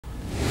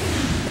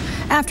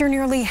After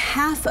nearly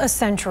half a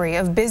century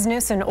of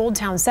business in Old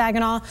Town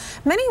Saginaw,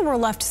 many were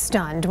left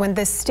stunned when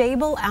the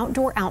Stable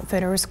Outdoor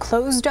Outfitters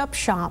closed up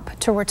shop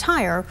to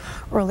retire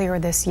earlier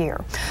this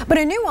year. But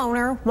a new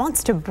owner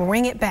wants to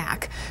bring it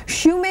back.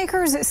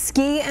 Shoemakers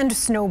Ski and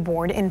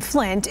Snowboard in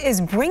Flint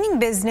is bringing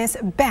business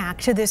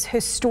back to this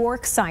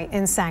historic site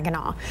in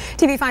Saginaw.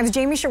 TV5's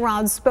Jamie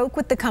Sherrod spoke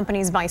with the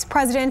company's vice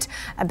president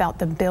about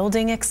the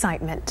building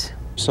excitement.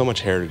 So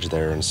much heritage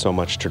there and so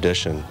much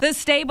tradition. The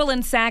stable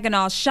in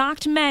Saginaw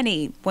shocked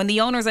many when the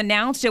owners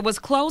announced it was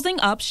closing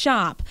up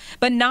shop.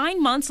 But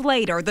 9 months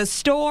later, the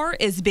store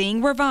is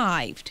being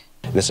revived.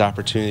 This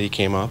opportunity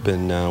came up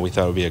and we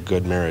thought it would be a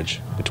good marriage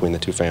between the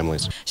two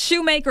families.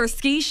 Shoemaker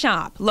Ski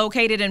Shop,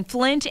 located in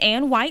Flint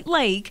and White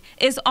Lake,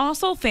 is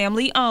also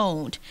family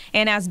owned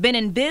and has been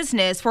in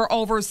business for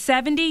over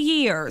 70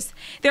 years.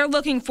 They're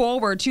looking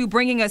forward to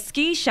bringing a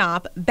ski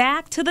shop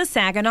back to the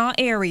Saginaw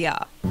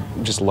area.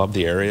 Just love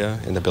the area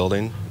and the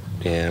building,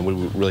 and we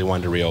really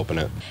wanted to reopen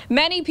it.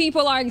 Many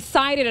people are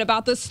excited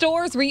about the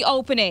store's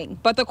reopening,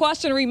 but the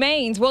question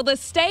remains, will the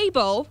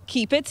stable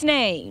keep its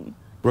name?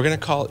 We're going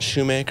to call it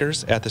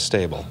Shoemakers at the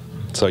Stable.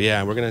 So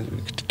yeah, we're going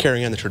to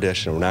carry on the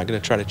tradition. We're not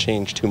going to try to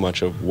change too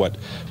much of what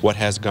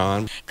has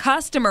gone.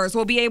 Customers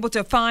will be able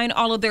to find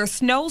all of their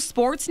snow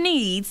sports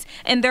needs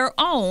in their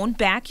own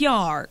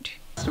backyard.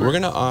 We're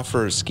going to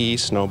offer ski,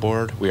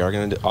 snowboard. We are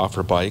going to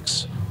offer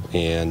bikes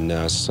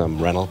and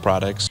some rental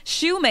products.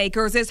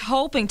 Shoemakers is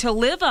hoping to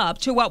live up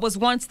to what was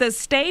once the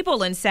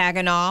Stable in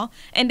Saginaw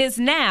and is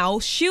now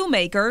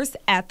Shoemakers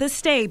at the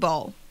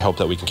Stable. I hope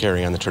that we can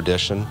carry on the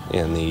tradition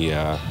and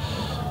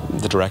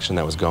the direction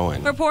that was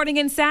going. Reporting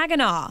in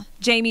Saginaw,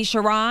 Jamie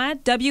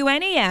Sherrod,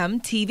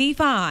 WNEM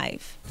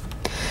TV5.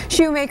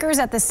 Shoemakers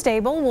at the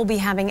Stable will be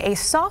having a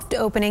soft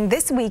opening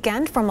this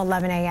weekend from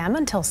 11 a.m.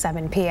 until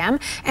 7 p.m.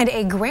 and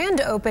a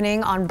grand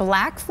opening on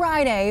Black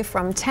Friday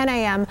from 10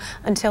 a.m.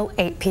 until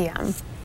 8 p.m.